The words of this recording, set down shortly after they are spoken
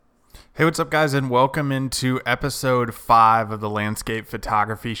Hey, what's up, guys, and welcome into episode 5 of the Landscape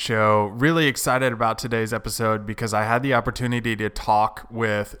Photography Show. Really excited about today's episode because I had the opportunity to talk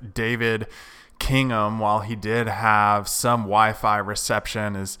with David Kingham while he did have some Wi-Fi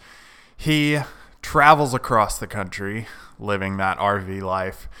reception as he travels across the country living that RV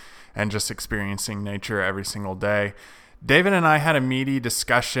life and just experiencing nature every single day. David and I had a meaty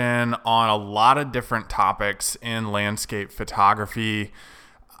discussion on a lot of different topics in landscape photography.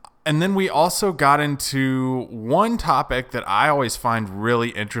 And then we also got into one topic that I always find really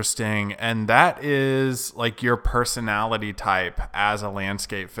interesting, and that is like your personality type as a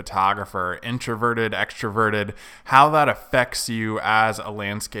landscape photographer, introverted, extroverted, how that affects you as a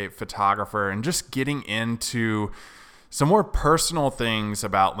landscape photographer, and just getting into some more personal things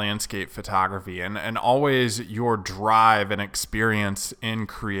about landscape photography and always your drive and experience in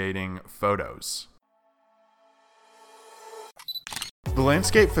creating photos. The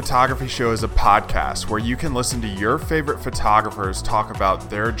Landscape Photography Show is a podcast where you can listen to your favorite photographers talk about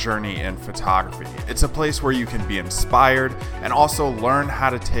their journey in photography. It's a place where you can be inspired and also learn how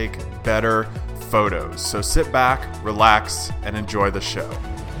to take better photos. So sit back, relax, and enjoy the show.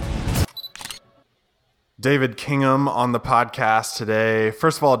 David Kingham on the podcast today.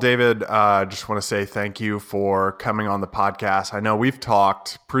 First of all, David, I just want to say thank you for coming on the podcast. I know we've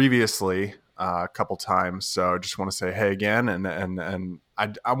talked previously a couple times, so I just want to say hey again, and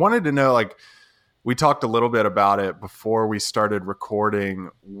I wanted to know, like, we talked a little bit about it before we started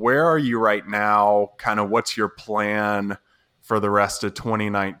recording. Where are you right now? Kind of what's your plan for the rest of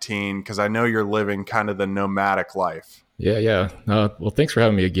 2019? Because I know you're living kind of the nomadic life. Yeah. Well, thanks for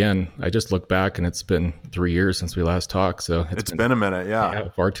having me again. I just looked back and it's been 3 years since we last talked, so it's been a minute. Yeah,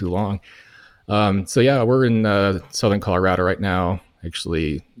 far too long. We're in southern Colorado right now,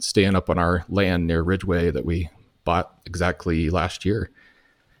 actually staying up on our land near Ridgeway that we bought exactly last year.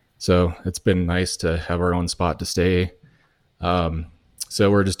 So it's been nice to have our own spot to stay.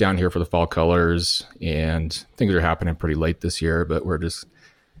 So we're just down here for the fall colors, and things are happening pretty late this year, but we're just,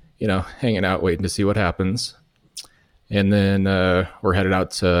 hanging out, waiting to see what happens. And then we're headed out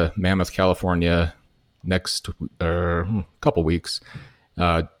to Mammoth, California next couple weeks.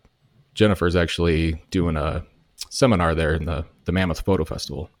 Jennifer's actually doing a seminar there in the Mammoth Photo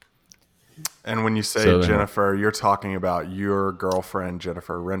Festival. And when you say Jennifer, you're talking about your girlfriend,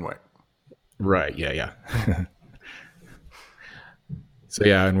 Jennifer Renwick. Right. Yeah.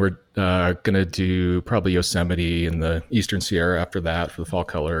 And we're going to do probably Yosemite and the Eastern Sierra after that for the fall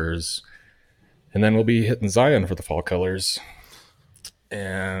colors. And then we'll be hitting Zion for the fall colors.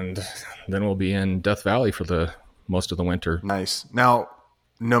 And then we'll be in Death Valley for the most of the winter. Nice. Now,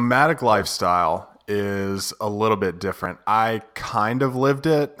 nomadic lifestyle is a little bit different. I kind of lived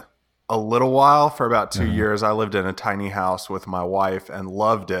it a little while for about 2 years. I lived in a tiny house with my wife and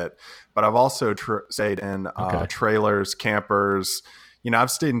loved it. But I've also stayed in trailers, campers.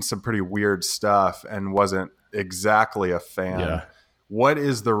 I've stayed in some pretty weird stuff and wasn't exactly a fan. Yeah. What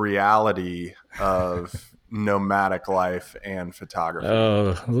is the reality of nomadic life and photography?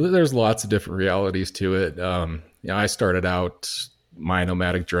 There's lots of different realities to it. I started out my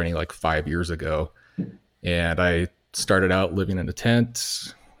nomadic journey like 5 years ago, and I started out living in a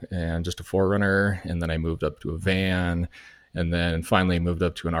tent and just a 4Runner, and then I moved up to a van, and then finally moved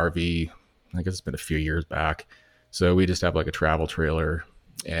up to an RV. I guess it's been a few years back. So we just have like a travel trailer,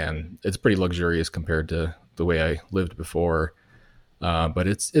 and it's pretty luxurious compared to the way I lived before. But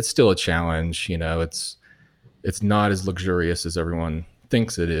it's still a challenge. It's not as luxurious as everyone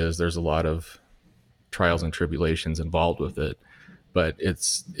thinks it is. There's a lot of trials and tribulations involved with it, but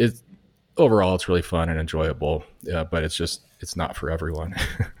it's overall it's really fun and enjoyable. But it's not for everyone.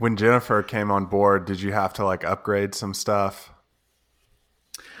 When Jennifer came on board, did you have to like upgrade some stuff?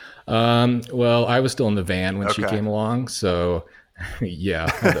 Well, I was still in the van when she came along, so yeah,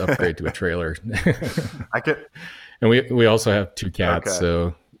 I had to upgrade to a trailer. And we also have 2 cats,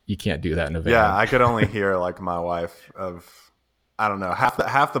 so you can't do that in a van. Yeah, I could only hear like my wife of, I don't know,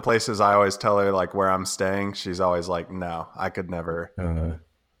 half the places I always tell her like where I'm staying, she's always like, no, I could never.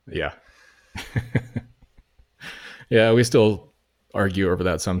 Yeah. Yeah, we still argue over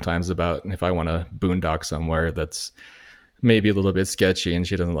that sometimes about if I want to boondock somewhere that's maybe a little bit sketchy and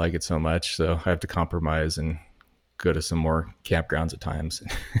she doesn't like it so much. So I have to compromise and go to some more campgrounds at times.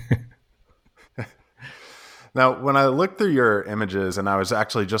 Now, when I looked through your images, and I was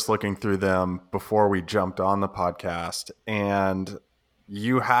actually just looking through them before we jumped on the podcast, and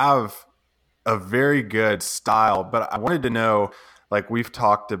you have a very good style, but I wanted to know, like we've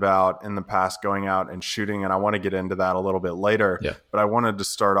talked about in the past, going out and shooting, and I want to get into that a little bit later. Yeah. But I wanted to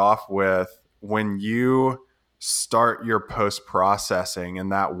start off with, when you start your post-processing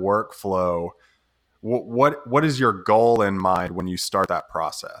and that workflow, what is your goal in mind when you start that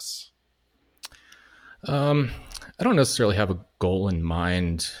process? I don't necessarily have a goal in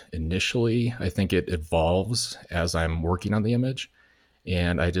mind initially. I think it evolves as I'm working on the image,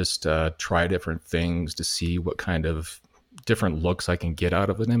 and I just try different things to see what kind of different looks I can get out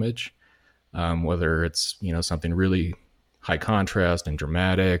of an image. Whether it's something really high contrast and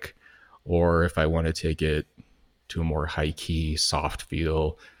dramatic, or if I want to take it to a more high key, soft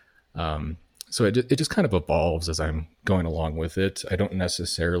feel. So it just kind of evolves as I'm going along with it. I don't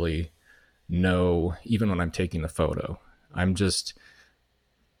necessarily know, even when I'm taking the photo. I'm just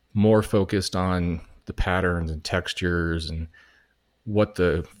more focused on the patterns and textures and what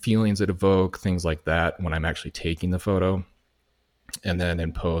the feelings it evoke, things like that when I'm actually taking the photo. And then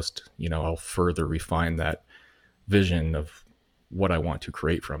in post, I'll further refine that vision of what I want to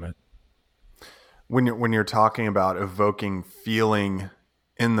create from it. When you're talking about evoking feeling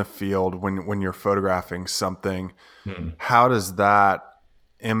in the field, when you're photographing something, how does that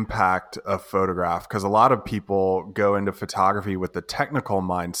impact a photograph? Because a lot of people go into photography with the technical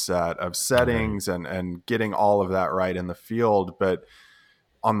mindset of settings and getting all of that right in the field. But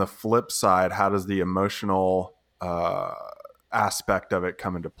on the flip side, how does the emotional aspect of it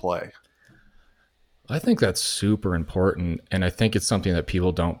come into play? I think that's super important. And I think it's something that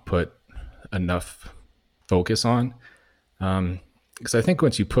people don't put enough focus on. Because I think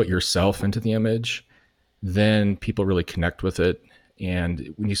once you put yourself into the image, then people really connect with it.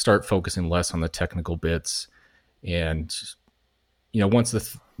 And when you start focusing less on the technical bits, and once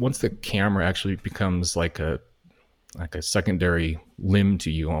the camera actually becomes like a secondary limb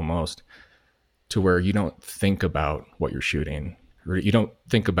to you, almost, to where you don't think about what you're shooting, or you don't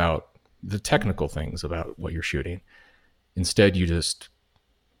think about the technical things about what you're shooting. Instead, you just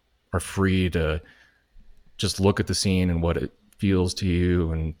are free to just look at the scene and what it feels to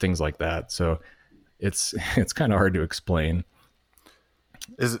you and things like that. So it's kind of hard to explain.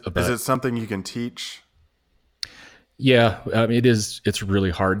 Is it something you can teach? Yeah, it is. It's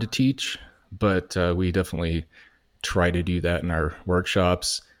really hard to teach, but we definitely try to do that in our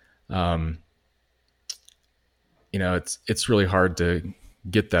workshops. It's really hard to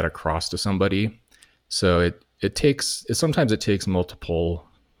get that across to somebody. So sometimes it takes multiple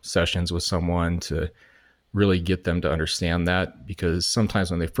sessions with someone to really get them to understand that, because sometimes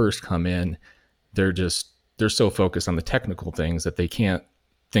when they first come in, they're so focused on the technical things that they can't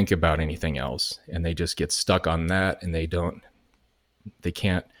think about anything else, and they just get stuck on that, and they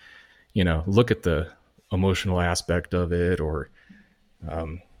can't look at the emotional aspect of it, or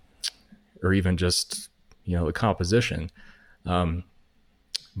even just the composition.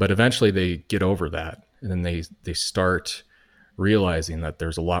 But eventually they get over that, and then they start realizing that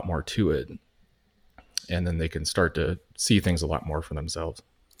there's a lot more to it, and then they can start to see things a lot more for themselves.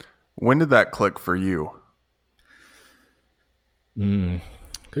 When did that click for you?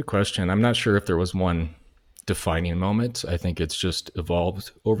 Good question. I'm not sure if there was one defining moment. I think it's just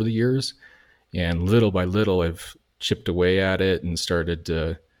evolved over the years, and little by little I've chipped away at it and started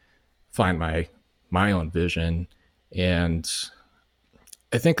to find my own vision. And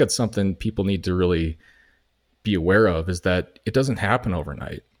I think that's something people need to really be aware of, is that it doesn't happen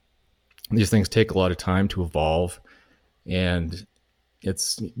overnight. These things take a lot of time to evolve, and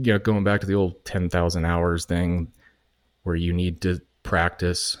it's going back to the old 10,000 hours thing, where you need to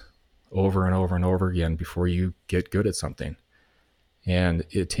practice over and over and over again before you get good at something. And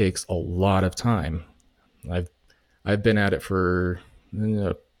it takes a lot of time. I've been at it for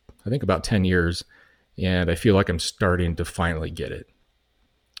I think about 10 years, and I feel like I'm starting to finally get it.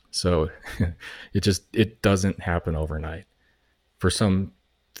 So it doesn't happen overnight. For some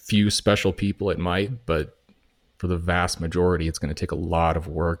few special people it might, but for the vast majority, it's going to take a lot of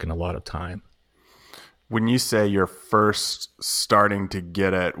work and a lot of time. When you say you're first starting to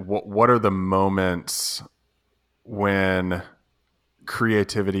get it, what are the moments when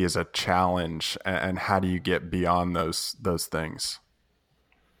creativity is a challenge, and how do you get beyond those things?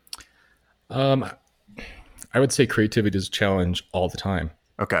 I would say creativity is a challenge all the time.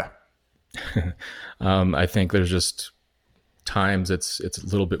 Okay. I think there's just times it's a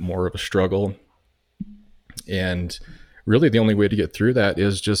little bit more of a struggle, and really the only way to get through that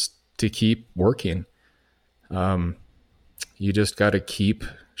is just to keep working. You just got to keep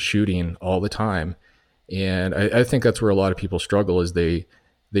shooting all the time. And I think that's where a lot of people struggle, is they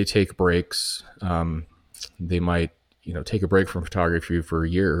take breaks. They might, take a break from photography for a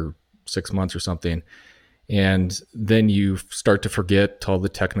year or 6 months or something. And then you start to forget all the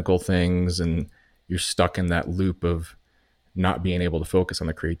technical things, and you're stuck in that loop of not being able to focus on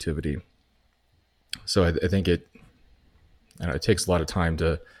the creativity. So I think I don't know, it takes a lot of time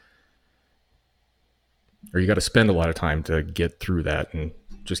or you got to spend a lot of time to get through that and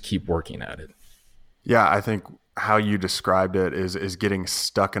just keep working at it. Yeah, I think how you described it is getting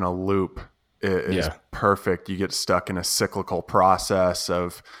stuck in a loop is Yeah. perfect. You get stuck in a cyclical process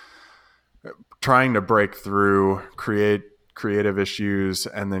of trying to break through, create creative issues,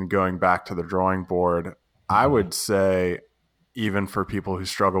 and then going back to the drawing board. I would say, even for people who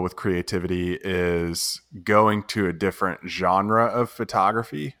struggle with creativity, is going to a different genre of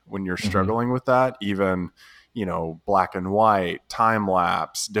photography when you're Mm-hmm. struggling with that. Even, black and white, time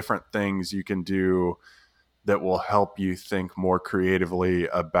lapse, different things you can do that will help you think more creatively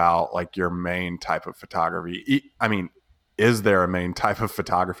about like your main type of photography. I mean, is there a main type of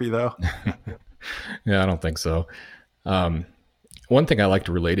photography though? Yeah, I don't think so. Um, One thing I like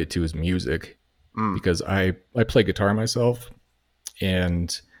to relate it to is music Mm, because I play guitar myself,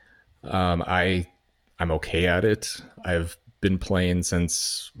 and I'm okay at it. I've been playing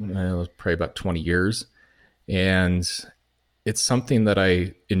since probably about 20 years, and it's something that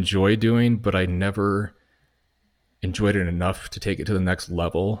I enjoy doing, but I never enjoyed it enough to take it to the next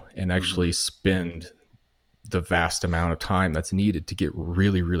level and hmm. actually spend the vast amount of time that's needed to get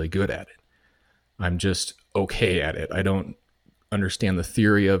really, really good at it. I'm just okay at it. I don't understand the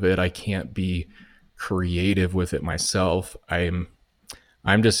theory of it. I can't be creative with it myself. I'm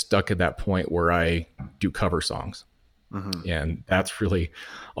just stuck at that point where I do cover songs. Hmm. And that's really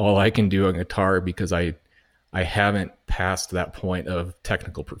all I can do on guitar because I haven't passed that point of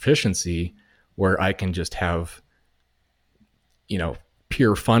technical proficiency where I can just have, you know,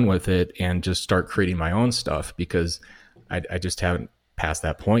 pure fun with it and just start creating my own stuff because I just haven't passed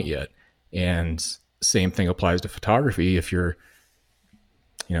that point yet. And same thing applies to photography. If you're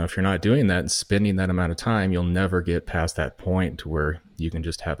not doing that and spending that amount of time, you'll never get past that point to where you can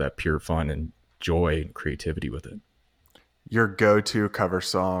just have that pure fun and joy and creativity with it. Your go-to cover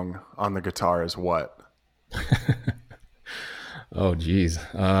song on the guitar is what? Oh geez.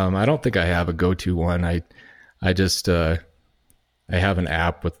 I don't think I have a go-to one. I just I have an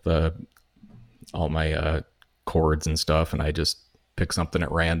app with all my chords and stuff, and I just pick something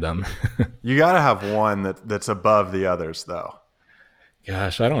at random. You got to have one that's above the others though.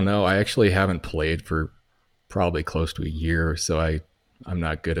 Gosh, I don't know. I actually haven't played for probably close to a year, so I'm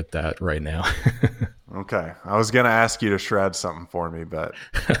not good at that right now. Okay. I was going to ask you to shred something for me, but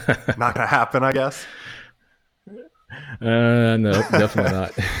not going to happen, I guess. No, definitely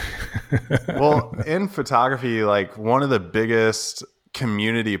not. Well, in photography, like one of the biggest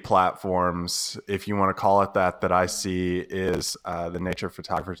community platforms, if you want to call it that, that I see is the Nature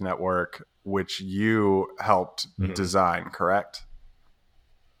Photographers Network, which you helped Mhm. design, correct?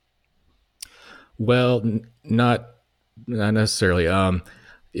 Well, not necessarily.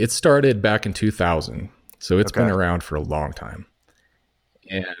 It started back in 2000, so it's been Okay. around for a long time,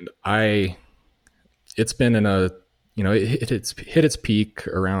 and it's been in a hit its peak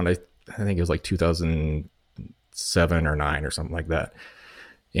around I think it was like 2007 or 9 or something like that,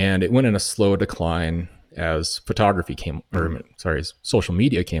 and it went in a slow decline as photography came Mm-hmm. or sorry, as social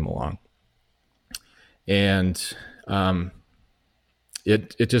media came along, and um,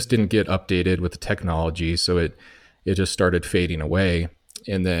 it just didn't get updated with the technology, so it just started fading away.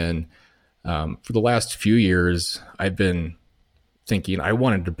 And then for the last few years, I've been thinking I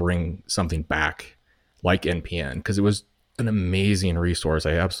wanted to bring something back like NPN because it was an amazing resource.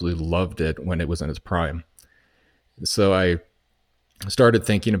 I absolutely loved it when it was in its prime. So I started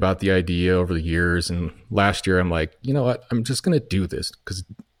thinking about the idea over the years, and last year I'm like, you know what, I'm just going to do this because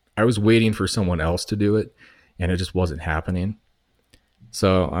I was waiting for someone else to do it, and it just wasn't happening.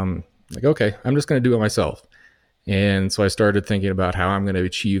 So I'm like, okay, I'm just going to do it myself. And so I started thinking about how I'm going to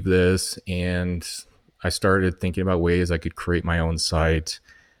achieve this. And I started thinking about ways I could create my own site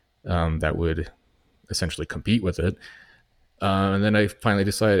that would essentially compete with it. And then I finally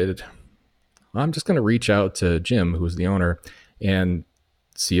decided I'm just going to reach out to Jim, who's the owner, and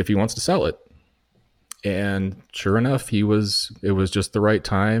see if he wants to sell it. And sure enough, it was just the right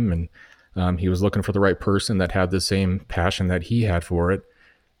time. And he was looking for the right person that had the same passion that he had for it.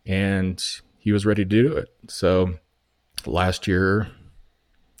 And he was ready to do it. So last year,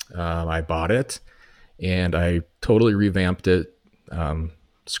 I bought it and I totally revamped it,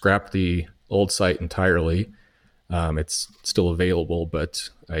 scrapped the old site entirely. It's still available, but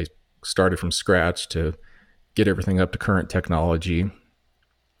I started from scratch to get everything up to current technology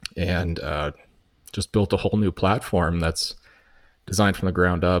and just built a whole new platform that's designed from the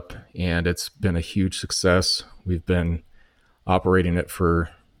ground up. And it's been a huge success. We've been operating it for,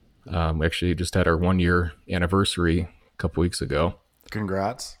 we actually just had our 1 year anniversary a couple weeks ago.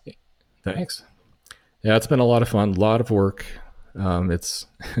 Congrats. Thanks. Yeah, it's been a lot of fun, a lot of work. It's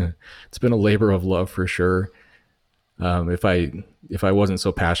it's been a labor of love for sure. If I wasn't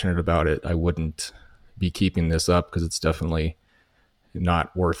so passionate about it, I wouldn't be keeping this up because it's definitely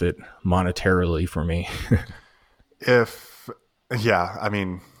not worth it monetarily for me. If, yeah, I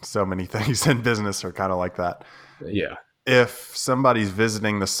mean, so many things in business are kind of like that. Yeah. If somebody's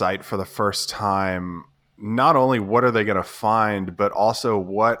visiting the site for the first time, not only what are they going to find, but also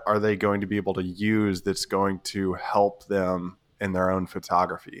what are they going to be able to use that's going to help them in their own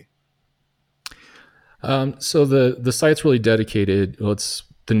photography? So the site's really dedicated. Well, it's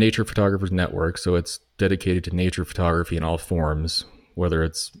the Nature Photographers Network, so it's dedicated to nature photography in all forms, whether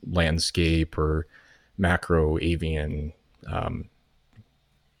it's landscape or macro, avian,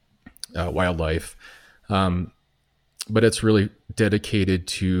 wildlife. But it's really dedicated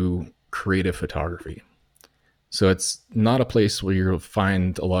to creative photography. So it's not a place where you'll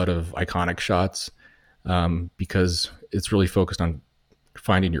find a lot of iconic shots, because it's really focused on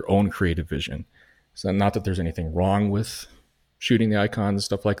finding your own creative vision. So not that there's anything wrong with shooting the icons and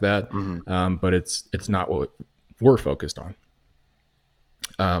stuff like that, but it's not what we're focused on.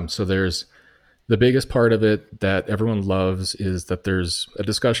 So there's the biggest part of it that everyone loves is that there's a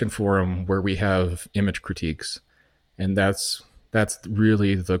discussion forum where we have image critiques, and that's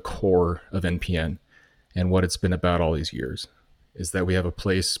really the core of NPN and what it's been about all these years, is that we have a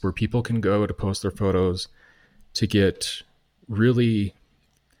place where people can go to post their photos to get really,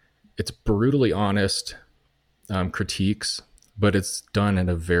 it's brutally honest critiques, but it's done in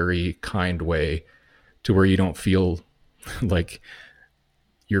a very kind way to where you don't feel like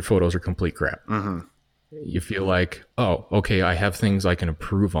your photos are complete crap. You feel like, oh, okay, I have things I can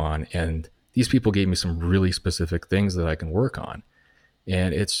improve on, and these people gave me some really specific things that I can work on.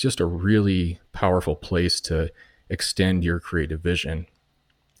 And it's just a really powerful place to extend your creative vision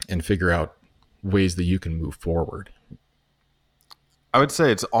and figure out ways that you can move forward. I would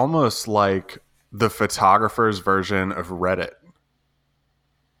say it's almost like the photographer's version of Reddit.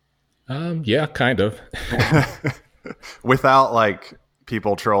 Yeah, kind of. Without like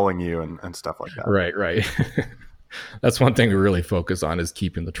people trolling you and stuff like that. Right. That's one thing we really focus on, is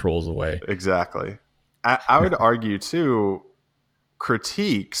keeping the trolls away. Exactly. I would argue too,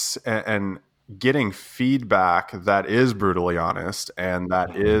 critiques and getting feedback that is brutally honest and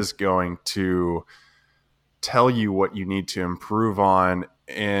that is going to tell you what you need to improve on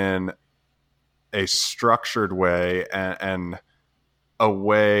in a structured way and a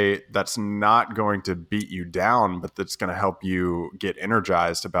way that's not going to beat you down, but that's going to help you get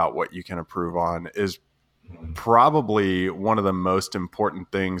energized about what you can improve on, is probably one of the most important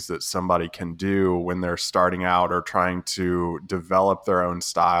things that somebody can do when they're starting out or trying to develop their own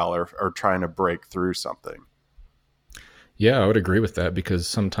style or trying to break through something. Yeah, I would agree with that, because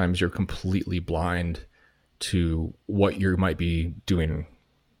sometimes you're completely blind to what you might be doing.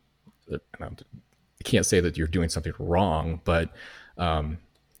 I can't say that you're doing something wrong, but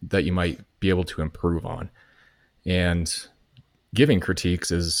that you might be able to improve on. And giving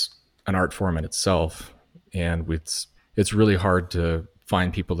critiques is an art form in itself. And it's really hard to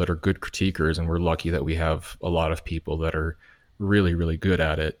find people that are good critiquers, and we're lucky that we have a lot of people that are really, really good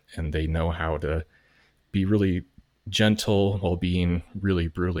at it, and they know how to be really gentle while being really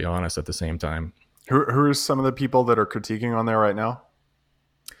brutally honest at the same time. Who are some of the people that are critiquing on there right now?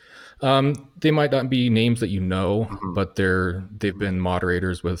 They might not be names that you know, but they've been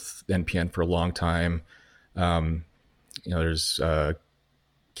moderators with NPN for a long time. There's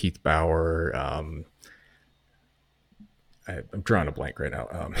Keith Bauer. I'm drawing a blank right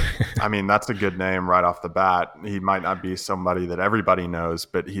now. I mean, that's a good name right off the bat. He might not be somebody that everybody knows,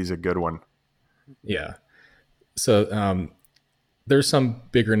 but he's a good one. Yeah. So there's some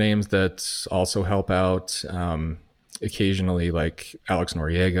bigger names that also help out. Occasionally, like Alex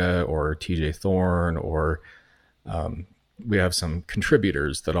Noriega or TJ Thorne, or we have some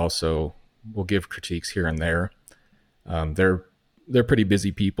contributors that also will give critiques here and there. They're pretty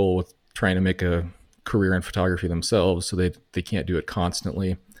busy people with trying to make a career in photography themselves, so they can't do it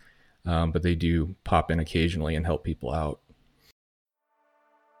constantly, but they do pop in occasionally and help people out.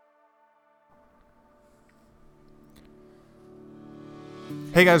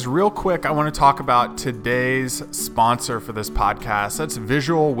 Hey guys, real quick, I want to talk about today's sponsor for this podcast. That's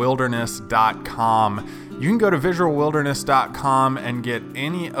visualwilderness.com. You can go to visualwilderness.com and get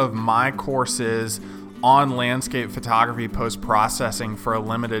any of my courses on landscape photography post-processing for a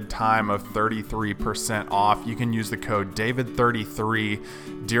limited time of 33% off. You can use the code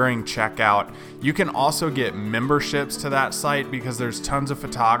David33 during checkout. You can also get memberships to that site because there's tons of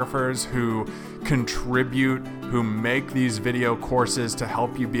photographers who contribute, who make these video courses to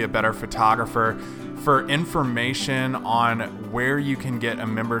help you be a better photographer. For information on where you can get a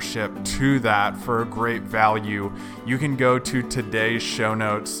membership to that for a great value, you can go to today's show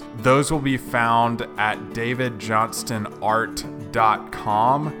notes. Those will be found at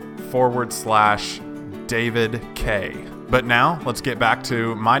davidjohnstonart.com/David K. But now let's get back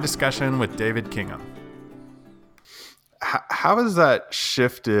to my discussion with David Kingham. How has that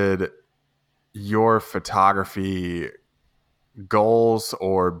shifted your photography goals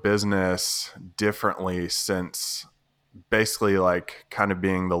or business differently since basically like kind of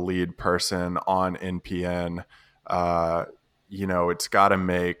being the lead person on NPN? It's got to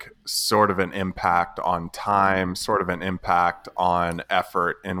make sort of an impact on time, sort of an impact on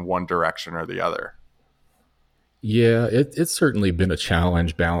effort in one direction or the other. Yeah, it's certainly been a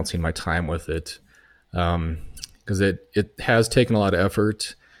challenge balancing my time with it, because it has taken a lot of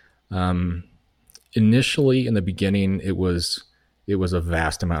effort. Initially, in the beginning, it was a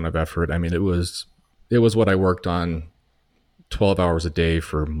vast amount of effort. I mean, it was what I worked on 12 hours a day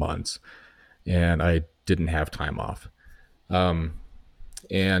for months, and I didn't have time off. And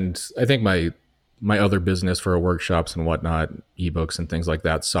I think my other business for workshops and whatnot, ebooks and things like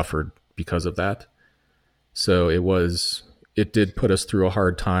that, suffered because of that. So it did put us through a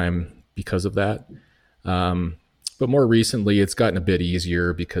hard time because of that. But more recently, it's gotten a bit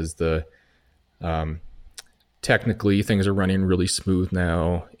easier because technically things are running really smooth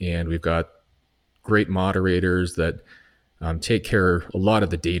now, and we've got great moderators that take care of a lot of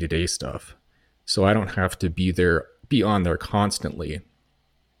the day-to-day stuff. So I don't have to be on there constantly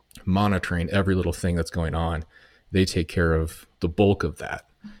monitoring every little thing that's going on. They take care of the bulk of that.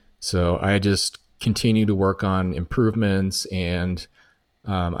 So I just continue to work on improvements, and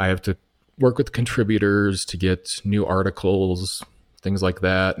I have to work with contributors to get new articles, things like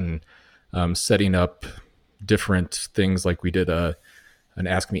that, and setting up different things. Like we did an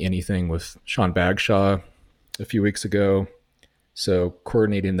Ask Me Anything with Sean Bagshaw a few weeks ago. So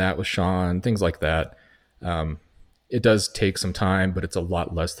coordinating that with Sean, things like that. It does take some time, but it's a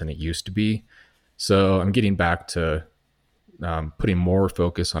lot less than it used to be. So I'm getting back to putting more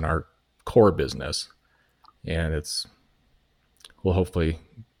focus on our core business, and we'll hopefully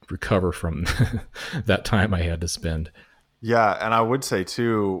recover from that time I had to spend. Yeah. And I would say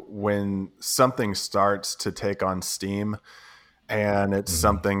too, when something starts to take on steam and it's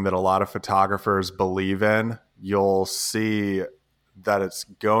something that a lot of photographers believe in, you'll see that it's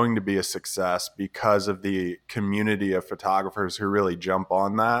going to be a success because of the community of photographers who really jump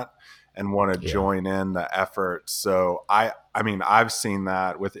on that and want to join in the effort. So I mean, I've seen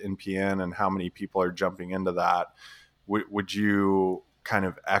that with NPN and how many people are jumping into that. Would you kind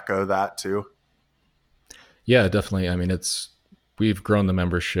of echo that too? Yeah, definitely. I mean, we've grown the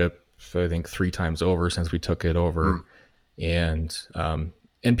membership, I think 3 times over since we took it over. And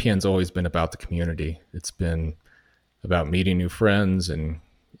NPN's always been about the community. It's been about meeting new friends and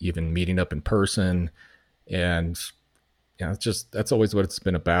even meeting up in person. And that's always what it's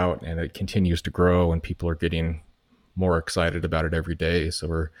been about. And it continues to grow, and people are getting more excited about it every day. So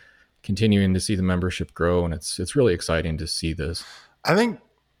we're continuing to see the membership grow, and it's really exciting to see this. I think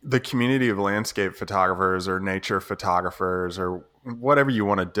the community of landscape photographers or nature photographers or whatever you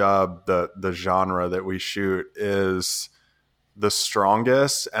want to dub the genre that we shoot is the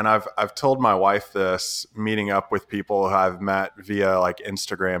strongest. And I've told my wife this, meeting up with people who I've met via like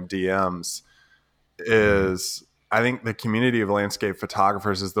Instagram DMs, is I think the community of landscape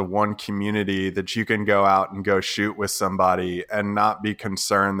photographers is the one community that you can go out and go shoot with somebody and not be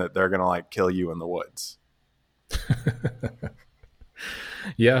concerned that they're going to like kill you in the woods.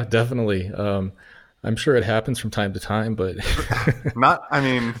 Yeah, definitely. I'm sure it happens from time to time, but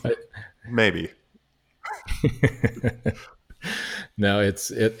maybe. No, it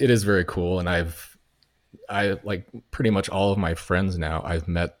is very cool. And I like pretty much all of my friends now I've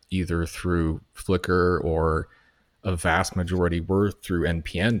met either through Flickr, or a vast majority were through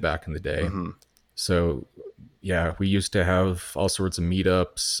NPN back in the day. So yeah, we used to have all sorts of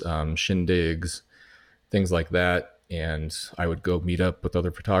meetups, shindigs, things like that. And I would go meet up with other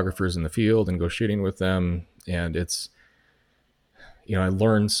photographers in the field and go shooting with them. And I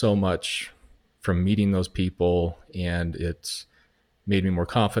learned so much from meeting those people, and it's made me more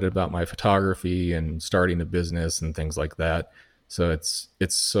confident about my photography and starting a business and things like that. So it's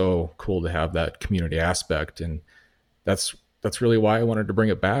so cool to have that community aspect. And that's really why I wanted to bring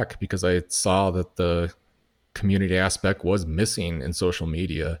it back, because I saw that the community aspect was missing in social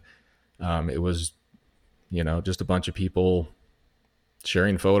media. It was, just a bunch of people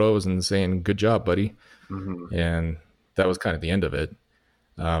sharing photos and saying, "Good job, buddy." And that was kind of the end of it.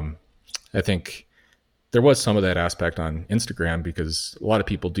 I think there was some of that aspect on Instagram because a lot of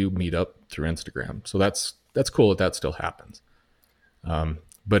people do meet up through Instagram. So that's cool that still happens.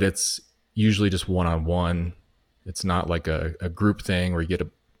 But it's usually just one-on-one. It's not like a group thing where you get to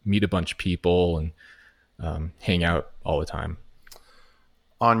meet a bunch of people and hang out all the time.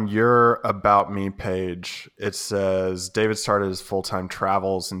 On your About Me page, it says David started his full-time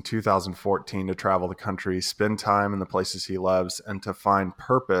travels in 2014 to travel the country, spend time in the places he loves, and to find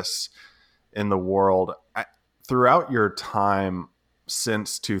purpose in the world. Throughout your time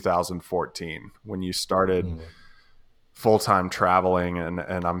since 2014, when you started full-time traveling and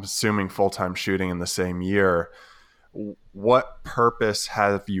I'm assuming full-time shooting in the same year, what purpose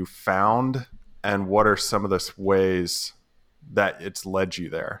have you found, and what are some of the ways that it's led you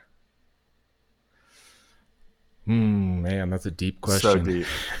there? Man, that's a deep question. So deep.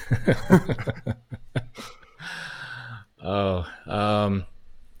 I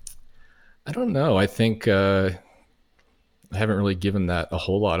don't know. I think I haven't really given that a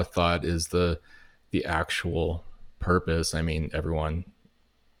whole lot of thought. Is the actual purpose? I mean, everyone.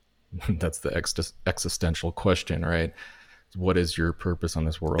 That's the existential question, right? What is your purpose on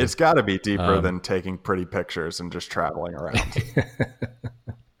this world? It's got to be deeper than taking pretty pictures and just traveling around.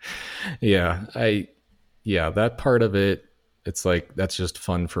 Yeah, that part of it, it's like that's just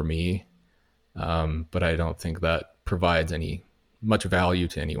fun for me, but I don't think that provides any much value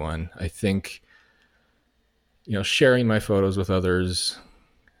to anyone. I think, sharing my photos with others,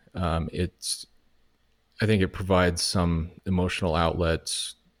 I think it provides some emotional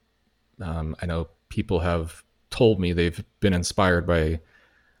outlets. I know people have told me they've been inspired by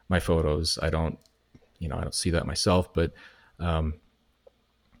my photos. I don't see that myself, but I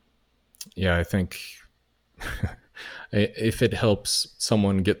think if it helps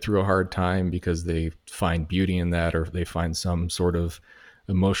someone get through a hard time because they find beauty in that, or they find some sort of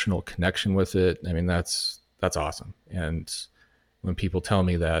emotional connection with it, I mean, that's awesome. And when people tell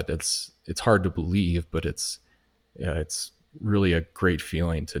me that, it's hard to believe, but it's really a great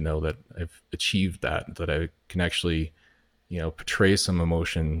feeling to know that I've achieved that I can actually, portray some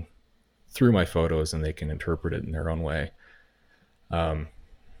emotion through my photos and they can interpret it in their own way. And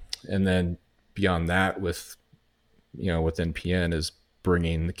then beyond that, with within PN is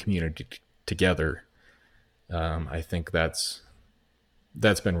bringing the community together. I think that's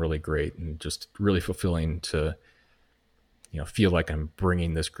been really great and just really fulfilling to, feel like I'm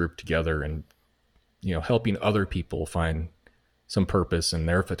bringing this group together and, helping other people find some purpose in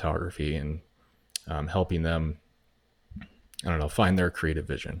their photography and helping them, find their creative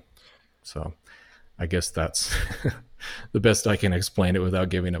vision. So I guess that's the best I can explain it without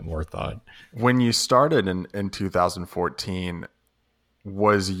giving it more thought. When you started in 2014,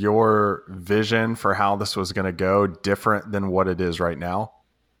 was your vision for how this was going to go different than what it is right now?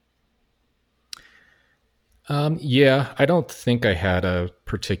 I don't think I had a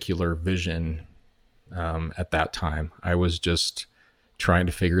particular vision at that time. I was just trying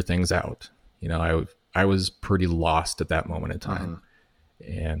to figure things out. I was pretty lost at that moment in time,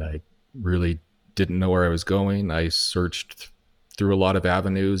 and I really didn't know where I was going. I searched through a lot of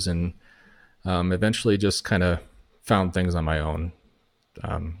avenues and eventually just kind of found things on my own.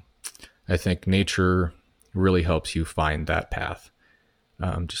 I think nature really helps you find that path.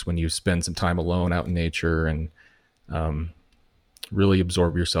 Just when you spend some time alone out in nature and really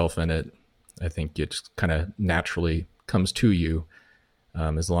absorb yourself in it, I think it just kind of naturally comes to you,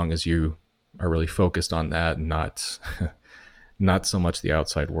 as long as you are really focused on that and not not so much the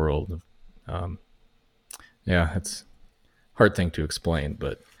outside world. It's a hard thing to explain,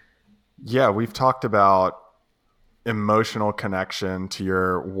 but yeah, we've talked about emotional connection to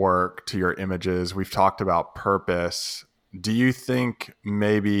your work, to your images. We've talked about purpose. Do you think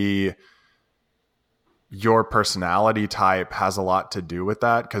maybe your personality type has a lot to do with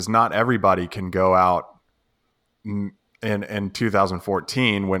that? Because not everybody can go out in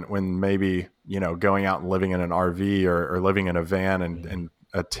 2014 when maybe, going out and living in an RV or living in a van and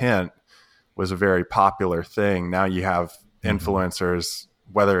a tent was a very popular thing. Now you have influencers,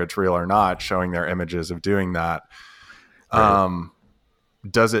 whether it's real or not, showing their images of doing that. Right.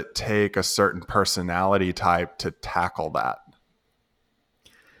 Does it take a certain personality type to tackle that?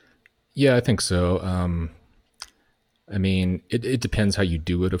 Yeah, I think so. I mean, it depends how you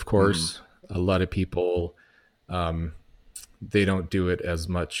do it, of course. A lot of people, they don't do it as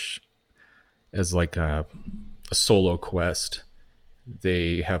much as like a solo quest.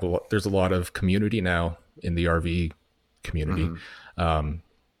 There's a lot of community now in the RV community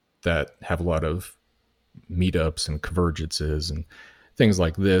that have a lot of meetups and convergences and things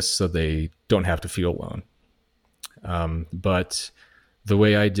like this, so they don't have to feel alone. But the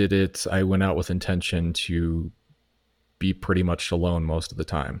way I did it, I went out with intention to be pretty much alone most of the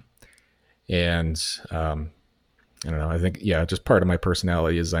time. And I don't know, I think, yeah, just part of my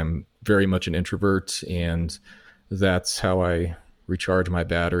personality is I'm very much an introvert, and that's how I recharge my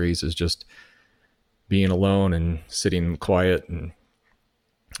batteries, is just being alone and sitting quiet, and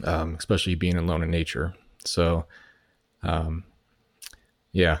especially being alone in nature. So,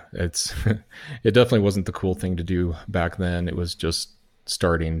 yeah, it's it definitely wasn't the cool thing to do back then. It was just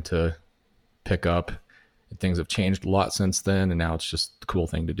starting to pick up. Things have changed a lot since then, and now it's just the cool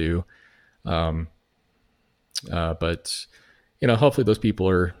thing to do. Um, but hopefully those people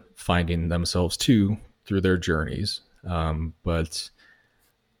are finding themselves too through their journeys. But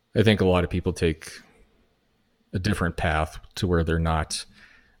I think a lot of people take a different path to where they're not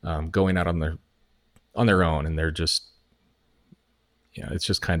going out on their own, and they're just it's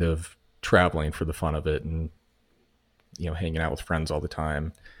just kind of traveling for the fun of it, and hanging out with friends all the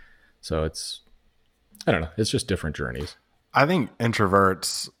time. So I don't know, it's just different journeys. I think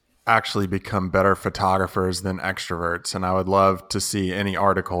introverts actually become better photographers than extroverts, and I would love to see any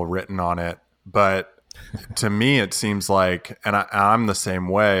article written on it. But to me, it seems like, and I'm the same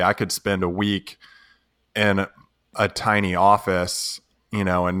way, I could spend a week in a tiny office,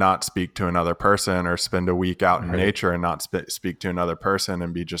 and not speak to another person, or spend a week out in nature and not speak to another person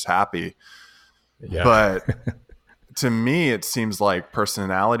and be just happy. Yeah. But to me, it seems like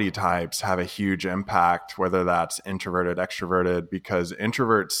personality types have a huge impact, whether that's introverted, extroverted, because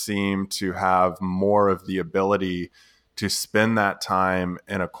introverts seem to have more of the ability to spend that time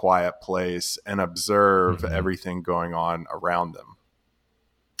in a quiet place and observe everything going on around them.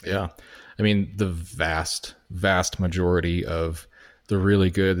 Yeah. I mean, the vast majority of the really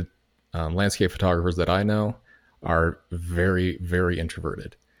good landscape photographers that I know are very, very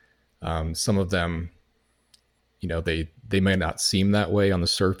introverted. Some of them, they may not seem that way on the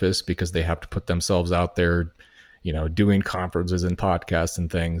surface because they have to put themselves out there, doing conferences and podcasts and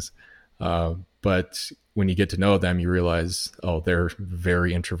things. But when you get to know them, you realize, oh, they're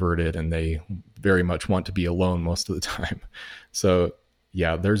very introverted, and they very much want to be alone most of the time. So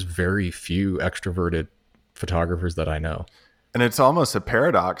yeah, there's very few extroverted photographers that I know. And it's almost a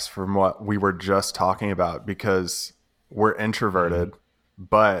paradox from what we were just talking about, because we're introverted,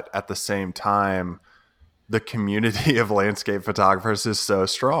 but at the same time, the community of landscape photographers is so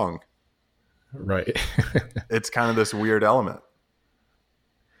strong. Right. It's kind of this weird element.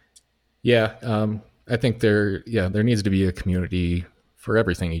 Yeah. I think there needs to be a community for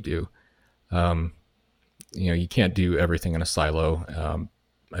everything you do. You can't do everything in a silo.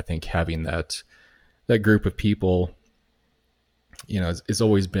 I think having that group of people, it's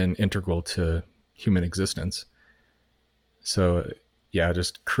always been integral to human existence. So yeah,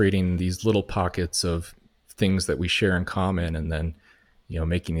 just creating these little pockets of things that we share in common, and then,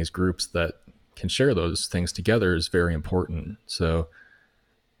 making these groups that can share those things together is very important. So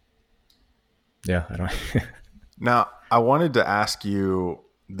yeah, I don't. Now, I wanted to ask you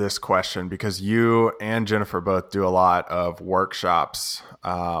this question, because you and Jennifer both do a lot of workshops.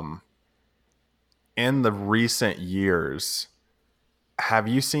 In the recent years, have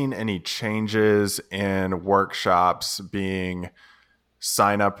you seen any changes in workshops, being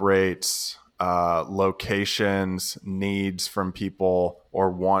sign-up rates, locations, needs from people,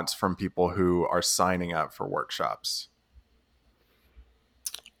 or wants from people who are signing up for workshops?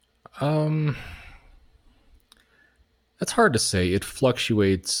 That's hard to say. It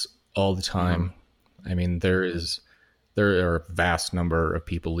fluctuates all the time. I mean, there are a vast number of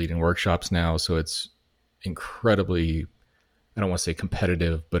people leading workshops now, so it's incredibly, I don't want to say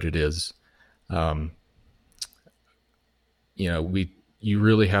competitive, but it is. You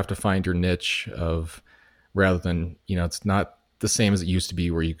really have to find your niche of, rather than, it's not the same as it used to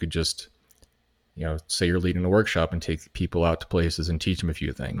be, where you could just, say you're leading a workshop and take people out to places and teach them a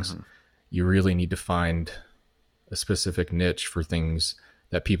few things. You really need to find a specific niche for things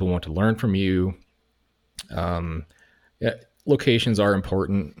that people want to learn from you. Locations are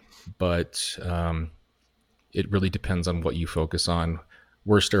important, but it really depends on what you focus on.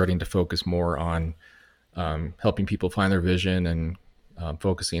 We're starting to focus more on helping people find their vision, and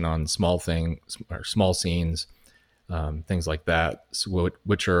focusing on small things or small scenes, things like that,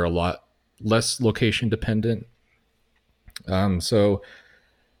 which are a lot less location dependent. So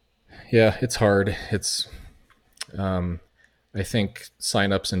yeah, it's hard. I think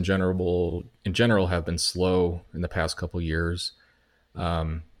signups in general have been slow in the past couple of years.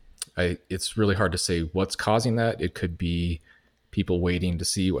 It's really hard to say what's causing that. It could be people waiting to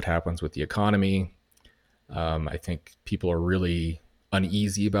see what happens with the economy. I think people are really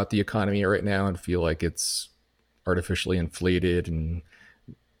uneasy about the economy right now and feel like artificially inflated, and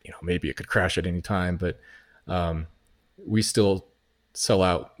maybe it could crash at any time. But we still sell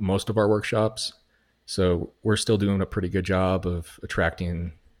out most of our workshops, so we're still doing a pretty good job of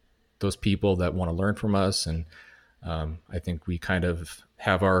attracting those people that want to learn from us. And I think we kind of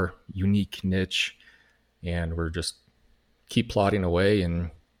have our unique niche, and we're just keep plodding away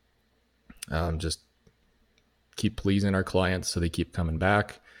and just keep pleasing our clients so they keep coming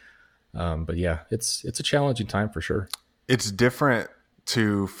back. But yeah, it's a challenging time for sure. It's different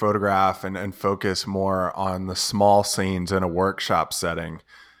to photograph and focus more on the small scenes in a workshop setting.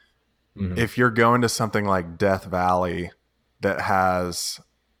 Mm-hmm. If you're going to something like Death Valley that has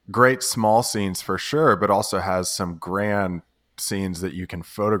great small scenes for sure, but also has some grand scenes that you can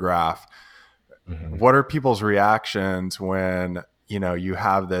photograph, mm-hmm. what are people's reactions when, you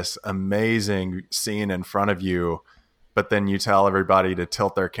have this amazing scene in front of you, but then you tell everybody to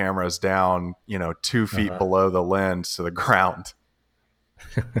tilt their cameras down, 2 feet below the lens to the ground?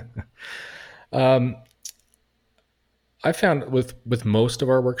 I found with most of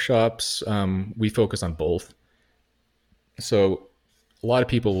our workshops, we focus on both. So a lot of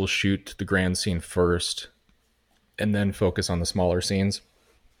people will shoot the grand scene first and then focus on the smaller scenes.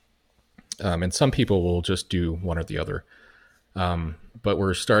 And some people will just do one or the other. But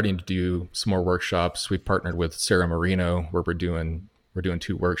we're starting to do some more workshops. We partnered with Sarah Marino, where we're doing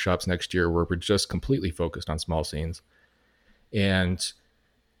 2 workshops next year where we're just completely focused on small scenes. And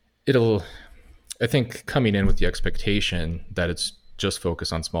I think coming in with the expectation that it's just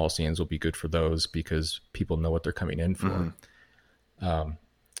focused on small scenes will be good for those, because people know what they're coming in for. Mm-hmm.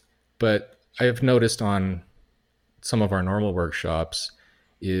 But I have noticed on some of our normal workshops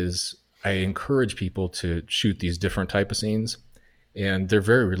is I encourage people to shoot these different type of scenes, and they're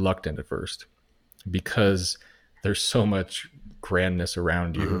very reluctant at first because there's so much grandness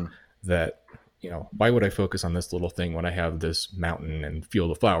around you. Mm-hmm. That, why would I focus on this little thing when I have this mountain and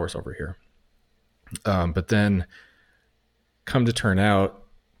field of flowers over here? But then come to turn out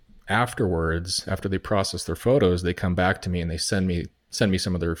afterwards, after they process their photos, they come back to me and they send me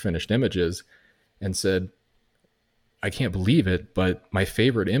some of their finished images and said, I can't believe it, but my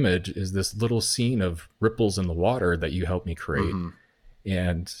favorite image is this little scene of ripples in the water that you helped me create. Mm-hmm.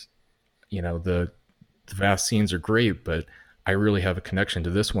 And, the vast scenes are great, but I really have a connection to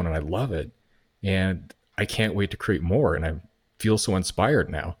this one and I love it. And I can't wait to create more. And I feel so inspired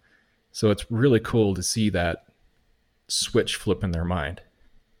now. So it's really cool to see that switch flip in their mind.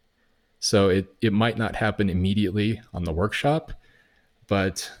 So it might not happen immediately on the workshop,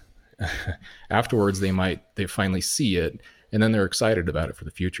 but afterwards they finally see it, and then they're excited about it for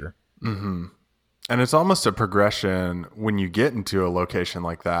the future. Mm-hmm. And it's almost a progression when you get into a location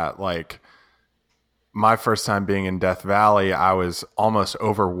like that. Like my first time being in Death Valley, I was almost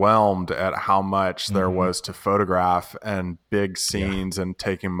overwhelmed at how much there was to photograph, and big scenes, and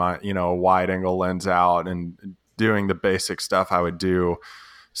taking my, a wide angle lens out and doing the basic stuff I would do,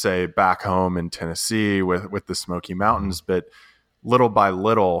 say back home in Tennessee with the Smoky Mountains. But little by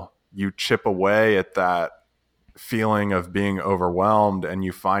little, you chip away at that feeling of being overwhelmed, and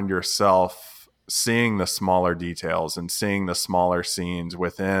you find yourself seeing the smaller details and seeing the smaller scenes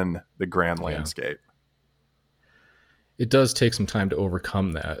within the grand landscape. It does take some time to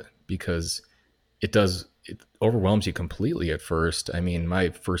overcome that, because it overwhelms you completely at first. I mean, my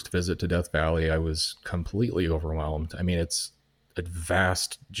first visit to Death Valley, I was completely overwhelmed. I mean, it's a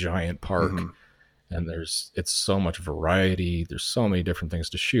vast, giant park, and it's so much variety. There's so many different things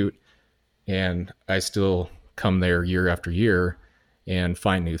to shoot. And I still come there year after year and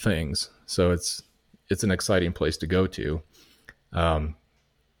find new things. So it's an exciting place to go to.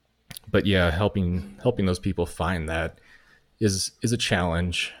 But yeah, helping those people find that is a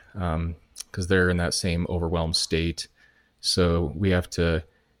challenge, because they're in that same overwhelmed state. So we have to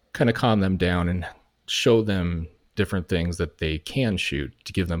kind of calm them down and show them different things that they can shoot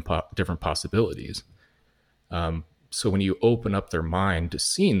to give them different possibilities. So when you open up their mind to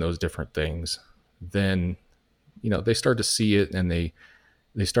seeing those different things, then, they start to see it, and they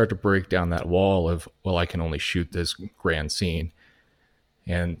start to break down that wall of, well, I can only shoot this grand scene.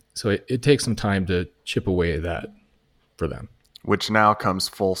 And so it takes some time to chip away at that for them. Which now comes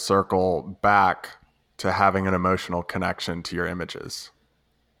full circle back to having an emotional connection to your images.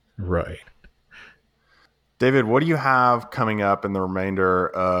 Right. David, what do you have coming up in the remainder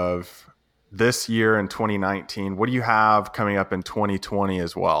of this year in 2019? What do you have coming up in 2020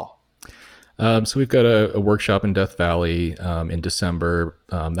 as well? So we've got a workshop in Death Valley in December.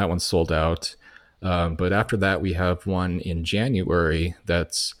 That one's sold out. But after that, we have one in January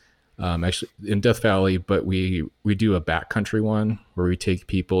that's actually in Death Valley, but we do a backcountry one where we take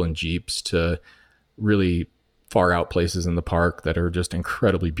people in Jeeps to really far out places in the park that are just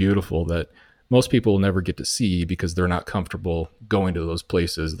incredibly beautiful that most people will never get to see because they're not comfortable going to those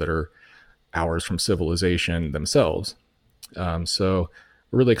places that are hours from civilization themselves. So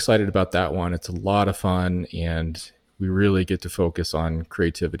we're really excited about that one. It's a lot of fun, and we really get to focus on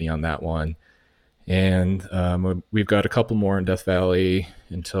creativity on that one. And we've got a couple more in Death Valley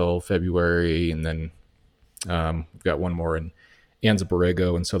until February, and then we've got one more in Anza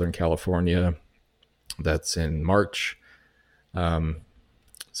Borrego in Southern California. That's in March.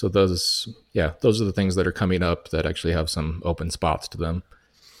 So those are the things that are coming up that actually have some open spots to them.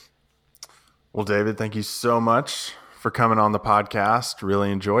 Well, David, thank you so much for coming on the podcast. Really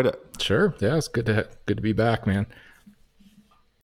enjoyed it. Sure. Yeah, it's good to be back, man.